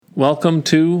Welcome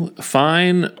to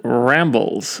Fine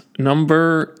Rambles,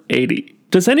 number 80.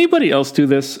 Does anybody else do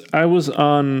this? I was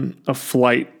on a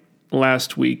flight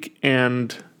last week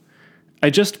and I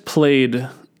just played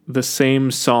the same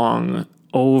song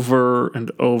over and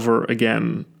over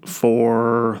again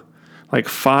for like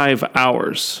 5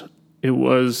 hours. It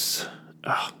was,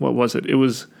 what was it? It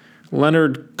was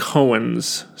Leonard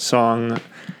Cohen's song,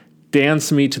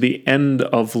 Dance Me to the End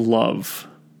of Love.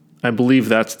 I believe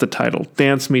that's the title,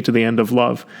 Dance Me to the End of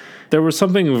Love. There was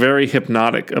something very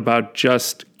hypnotic about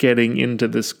just getting into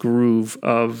this groove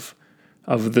of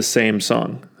the same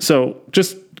song. So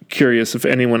just curious if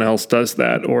anyone else does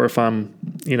that or if I'm,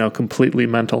 completely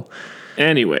mental.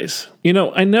 Anyways,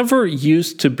 I never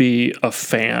used to be a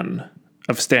fan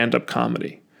of stand-up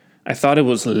comedy. I thought it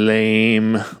was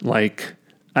lame, like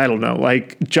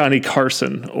Johnny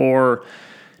Carson or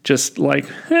just like,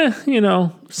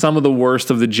 some of the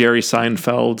worst of the Jerry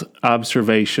Seinfeld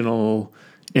observational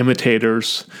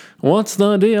imitators. What's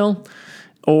the deal?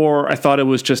 Or I thought it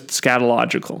was just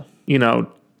scatological,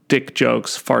 dick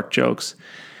jokes, fart jokes.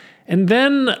 And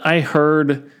then I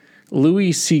heard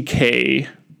Louis C.K.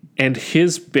 and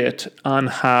his bit on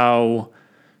how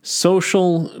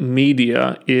social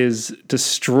media is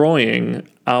destroying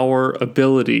our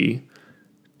ability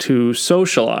to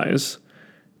socialize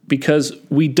because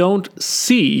we don't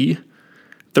see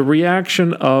the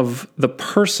reaction of the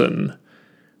person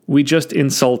we just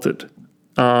insulted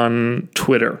on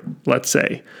Twitter, let's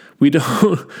say. We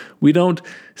don't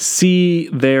see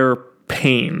their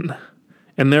pain,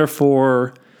 and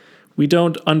therefore we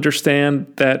don't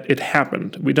understand that it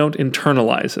happened. We don't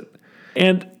internalize it.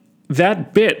 And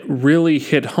that bit really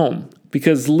hit home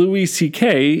because Louis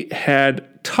C.K.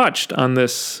 had touched on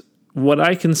this, what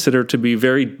I consider to be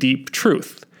very deep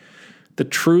truth. The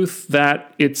truth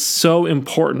that it's so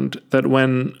important that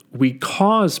when we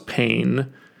cause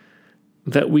pain,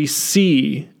 that we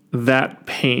see that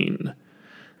pain,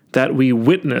 that we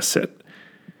witness it.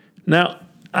 Now,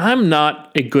 I'm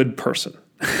not a good person,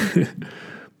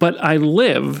 but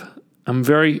I'm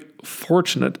very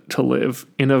fortunate to live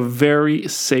in a very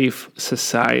safe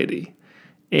society.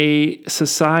 A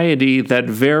society that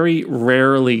very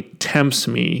rarely tempts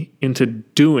me into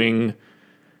doing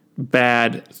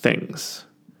bad things.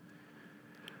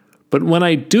 But when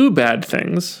I do bad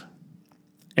things,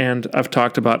 and I've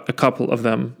talked about a couple of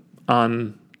them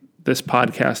on this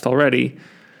podcast already,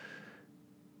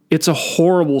 it's a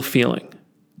horrible feeling.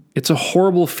 It's a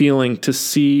horrible feeling to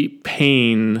see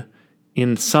pain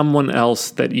in someone else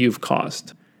that you've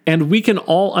caused. And we can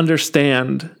all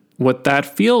understand what that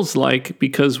feels like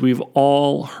because we've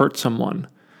all hurt someone.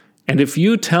 And if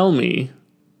you tell me,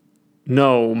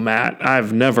 no, Matt,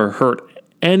 I've never hurt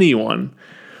anyone,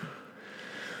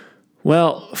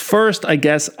 well, first, I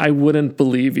guess I wouldn't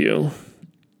believe you.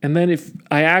 And then if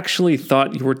I actually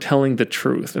thought you were telling the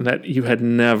truth and that you had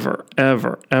never,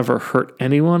 ever, ever hurt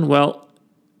anyone, well,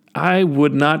 I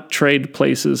would not trade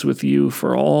places with you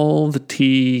for all the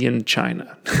tea in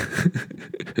China.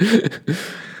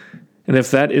 And if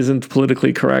that isn't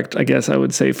politically correct, I guess I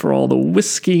would say for all the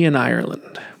whiskey in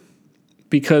Ireland.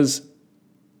 Because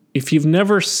if you've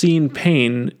never seen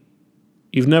pain,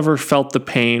 you've never felt the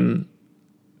pain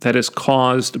that is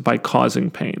caused by causing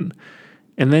pain.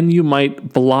 And then you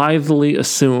might blithely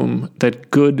assume that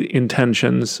good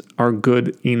intentions are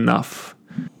good enough.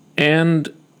 And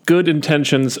good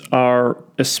intentions are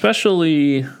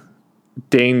especially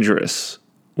dangerous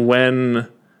when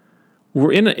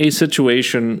we're in a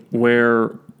situation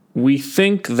where we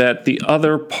think that the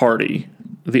other party,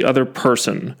 the other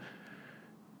person,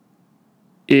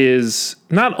 is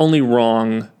not only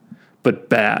wrong, but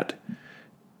bad.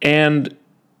 And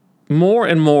more,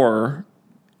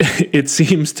 it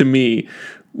seems to me,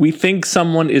 we think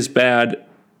someone is bad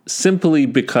simply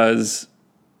because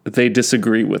they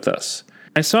disagree with us.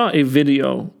 I saw a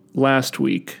video last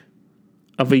week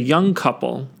of a young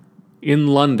couple in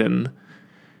London,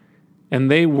 and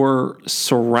they were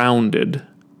surrounded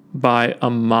by a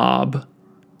mob,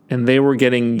 and they were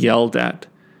getting yelled at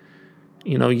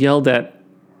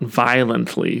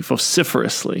violently,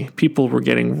 vociferously. People were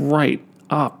getting right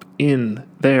up in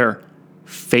their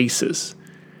faces.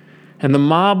 And the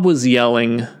mob was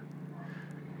yelling,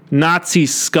 "Nazi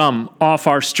scum off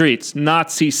our streets!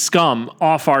 Nazi scum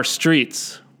off our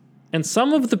streets!" And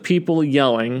some of the people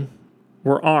yelling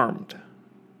were armed.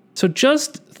 So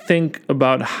just think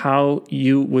about how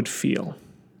you would feel.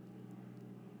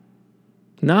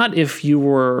 Not if you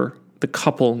were the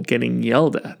couple getting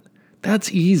yelled at.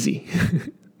 That's easy.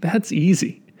 That's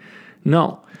easy.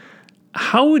 No.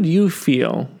 How would you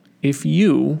feel if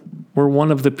you were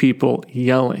one of the people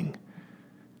yelling?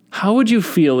 how would you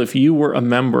feel if you were a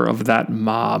member of that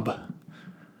mob?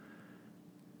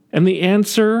 And the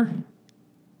answer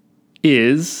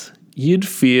is you'd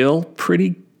feel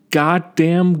pretty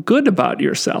goddamn good about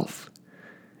yourself.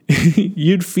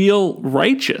 You'd feel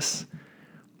righteous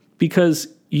because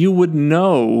you would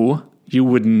know you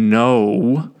were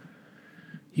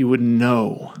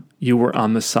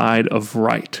on the side of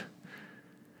right.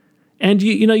 And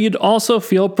you'd also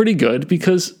feel pretty good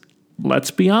because,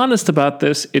 let's be honest about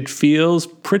this, it feels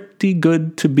pretty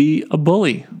good to be a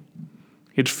bully.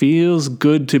 It feels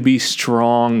good to be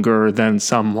stronger than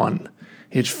someone.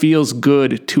 It feels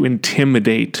good to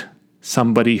intimidate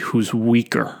somebody who's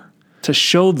weaker. To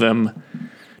show them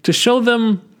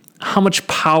how much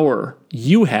power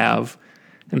you have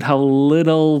and how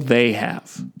little they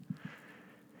have.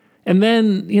 And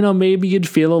then, maybe you'd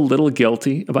feel a little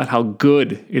guilty about how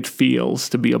good it feels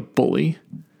to be a bully.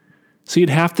 So you'd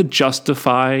have to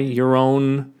justify your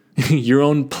own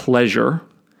pleasure.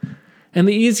 And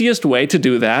the easiest way to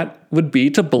do that would be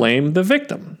to blame the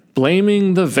victim.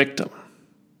 Blaming the victim,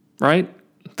 right?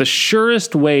 The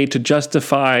surest way to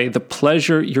justify the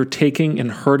pleasure you're taking in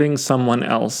hurting someone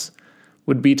else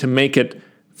would be to make it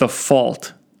the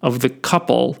fault of the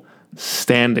couple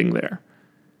standing there.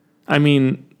 I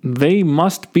mean, they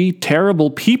must be terrible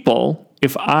people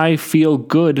if I feel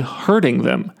good hurting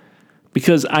them,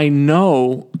 because I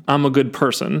know I'm a good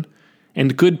person,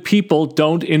 and good people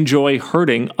don't enjoy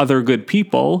hurting other good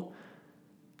people,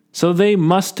 so they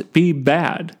must be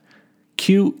bad.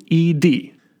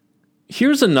 QED.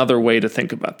 Here's another way to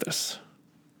think about this.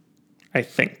 I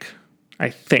think.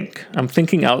 I'm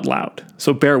thinking out loud,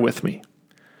 so bear with me.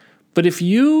 But if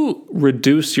you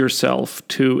reduce yourself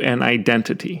to an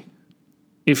identity,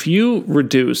 if you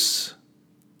reduce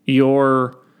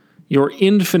your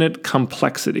infinite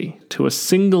complexity to a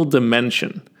single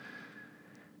dimension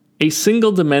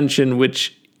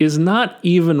which is not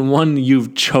even one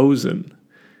you've chosen,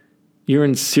 you're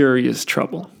in serious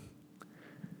trouble.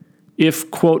 If,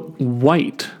 quote,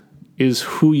 white is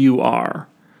who you are,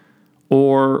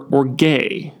 or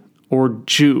gay, or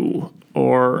Jew,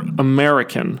 or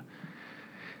American,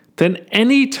 then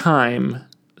any time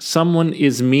someone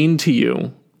is mean to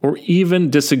you, or even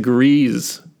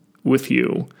disagrees with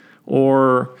you,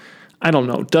 or,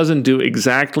 doesn't do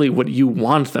exactly what you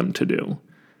want them to do,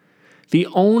 the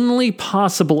only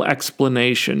possible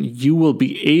explanation you will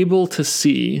be able to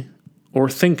see or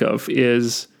think of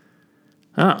is,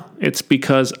 it's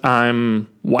because I'm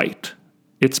white.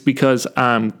 It's because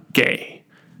I'm gay.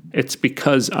 It's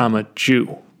because I'm a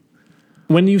Jew.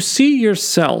 When you see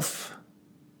yourself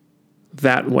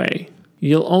that way,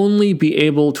 you'll only be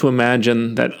able to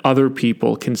imagine that other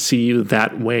people can see you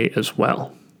that way as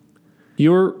well.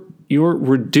 You're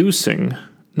reducing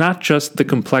not just the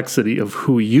complexity of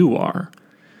who you are,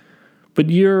 but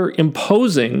you're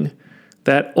imposing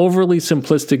that overly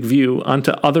simplistic view onto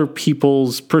other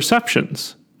people's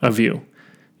perceptions of you,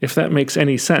 if that makes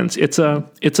any sense. It's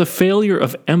a failure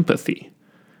of empathy.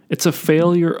 It's a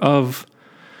failure of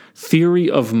theory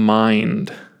of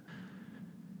mind.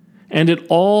 And it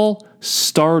all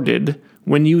started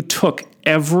when you took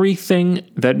everything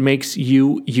that makes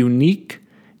you unique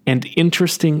and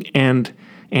interesting and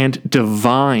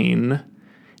divine,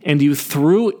 and you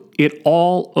threw it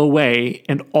all away,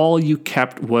 and all you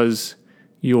kept was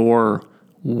your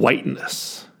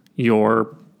whiteness,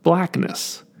 your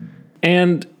blackness.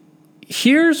 And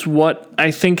here's what I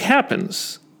think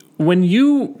happens. When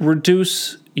you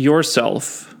reduce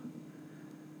yourself,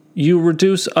 you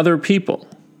reduce other people.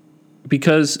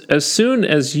 Because as soon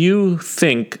as you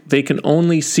think they can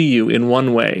only see you in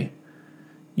one way,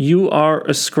 you are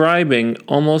ascribing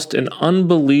almost an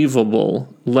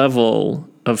unbelievable level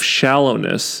of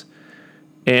shallowness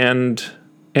and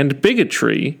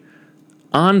bigotry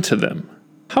onto them.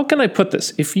 How can I put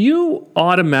this? If you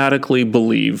automatically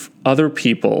believe other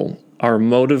people are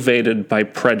motivated by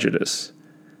prejudice,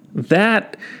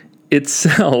 that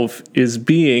itself is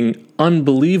being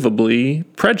unbelievably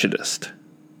prejudiced.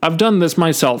 I've done this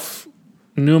myself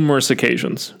numerous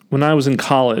occasions. When I was in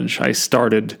college, I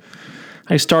started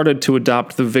to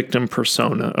adopt the victim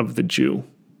persona of the Jew.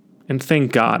 And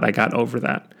thank God I got over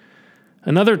that.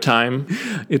 Another time,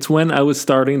 it's when I was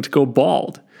starting to go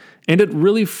bald. And it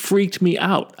really freaked me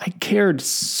out. I cared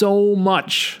so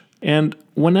much. And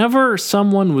whenever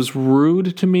someone was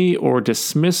rude to me or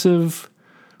dismissive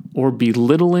or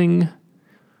belittling,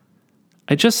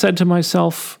 I just said to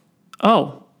myself,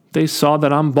 oh, they saw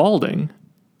that I'm balding,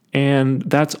 and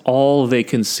that's all they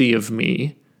can see of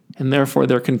me, and therefore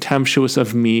they're contemptuous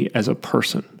of me as a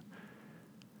person.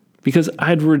 Because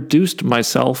I'd reduced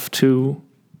myself to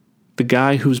the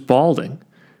guy who's balding,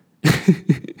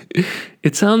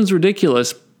 It sounds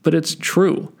ridiculous, but it's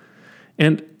true.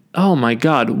 And oh my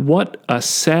God, what a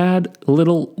sad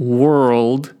little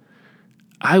world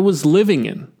I was living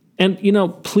in. And,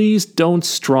 please don't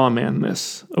strawman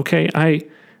this, okay?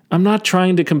 I'm not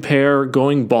trying to compare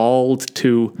going bald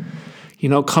to,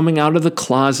 coming out of the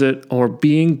closet or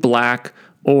being black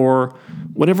or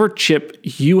whatever chip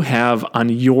you have on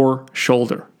your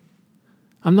shoulder.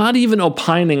 I'm not even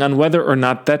opining on whether or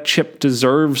not that chip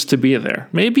deserves to be there.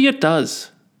 Maybe it does.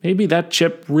 Maybe that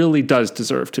chip really does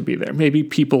deserve to be there. Maybe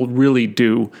people really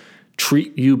do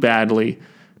treat you badly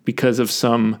because of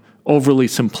some overly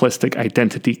simplistic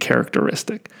identity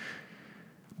characteristic.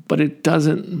 But it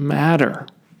doesn't matter.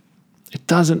 It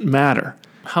doesn't matter.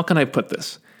 How can I put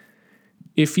this?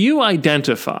 If you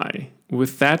identify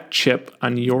with that chip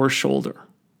on your shoulder,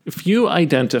 if you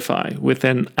identify with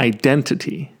an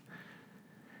identity,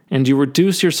 and you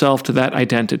reduce yourself to that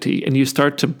identity, and you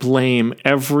start to blame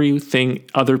everything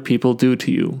other people do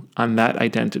to you on that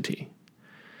identity,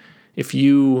 if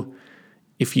you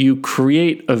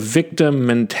create a victim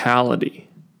mentality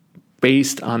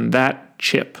based on that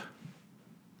chip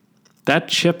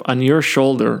on your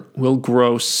shoulder will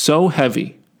grow so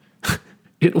heavy.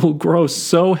 It will grow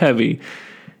so heavy,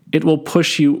 it will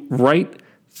push you right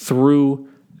through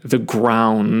the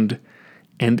ground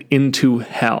and into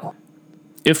hell.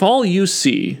 If all you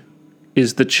see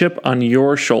is the chip on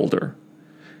your shoulder,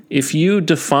 if you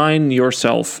define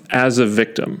yourself as a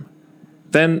victim,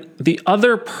 then the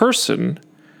other person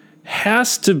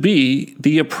has to be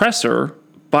the oppressor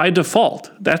by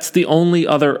default. That's the only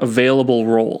other available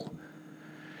role.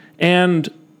 And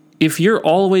if you're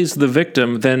always the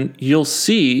victim, then you'll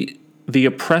see the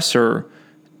oppressor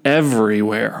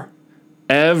everywhere.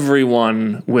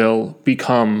 Everyone will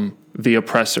become the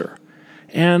oppressor.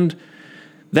 And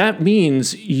that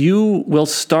means you will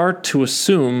start to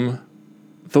assume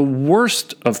the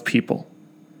worst of people.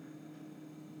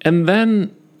 And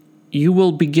then you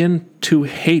will begin to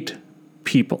hate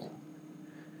people.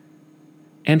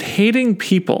 And hating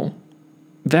people,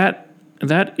 that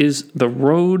is the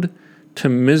road to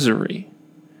misery.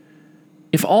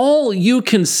 If all you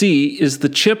can see is the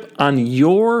chip on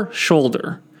your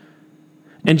shoulder,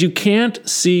 and you can't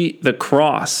see the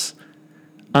cross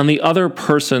on the other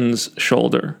person's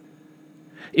shoulder,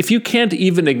 if you can't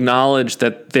even acknowledge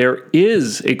that there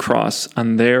is a cross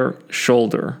on their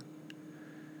shoulder,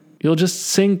 you'll just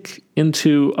sink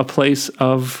into a place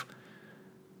of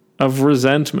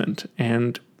resentment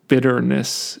and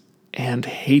bitterness and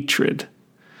hatred.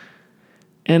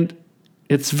 And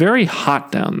it's very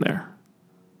hot down there.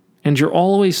 And you're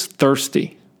always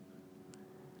thirsty.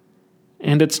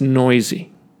 And it's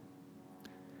noisy.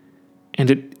 And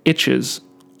it itches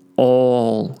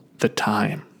all the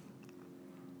time.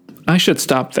 I should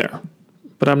stop there,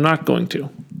 but I'm not going to.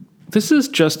 This is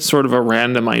just sort of a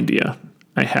random idea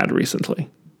I had recently.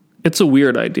 It's a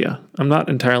weird idea. I'm not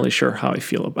entirely sure how I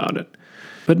feel about it.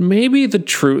 But maybe the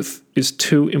truth is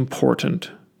too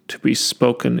important to be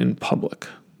spoken in public.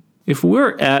 If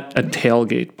we're at a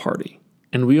tailgate party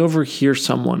and we overhear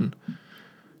someone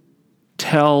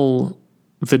tell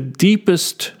the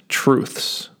deepest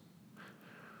truths,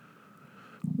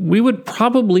 we would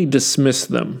probably dismiss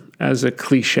them as a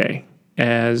cliche,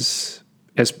 as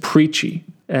preachy,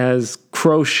 as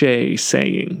crochet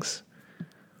sayings.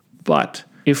 But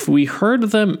if we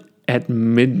heard them at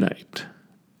midnight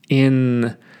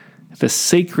in the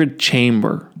sacred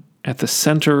chamber at the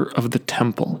center of the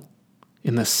temple,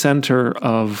 in the center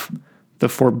of the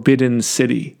forbidden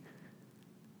city,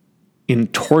 in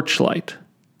torchlight,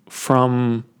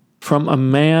 from a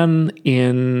man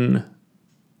in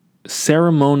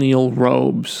ceremonial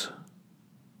robes,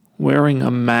 wearing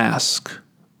a mask,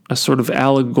 a sort of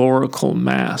allegorical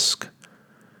mask,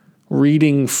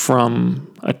 reading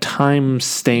from a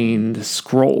time-stained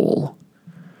scroll,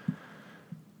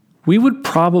 we would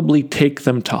probably take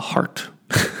them to heart.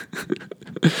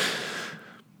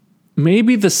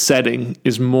 Maybe the setting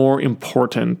is more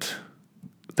important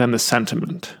than the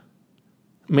sentiment.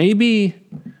 Maybe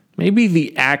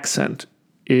the accent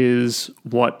is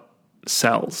what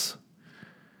sells.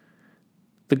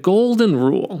 The golden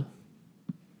rule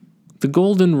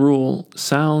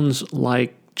sounds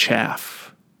like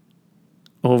chaff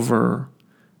over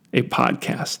a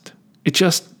podcast. It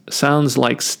just sounds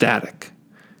like static.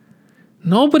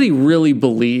 Nobody really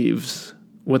believes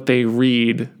what they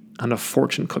read on a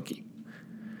fortune cookie.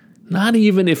 Not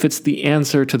even if it's the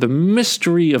answer to the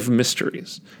mystery of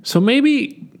mysteries. So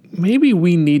maybe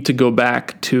we need to go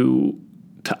back to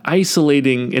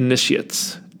isolating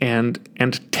initiates and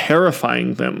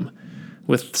terrifying them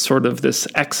with sort of this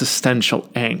existential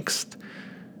angst.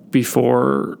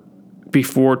 before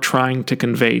trying to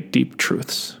convey deep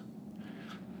truths.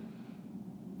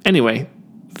 Anyway,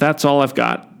 that's all I've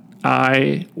got.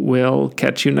 I will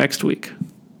catch you next week.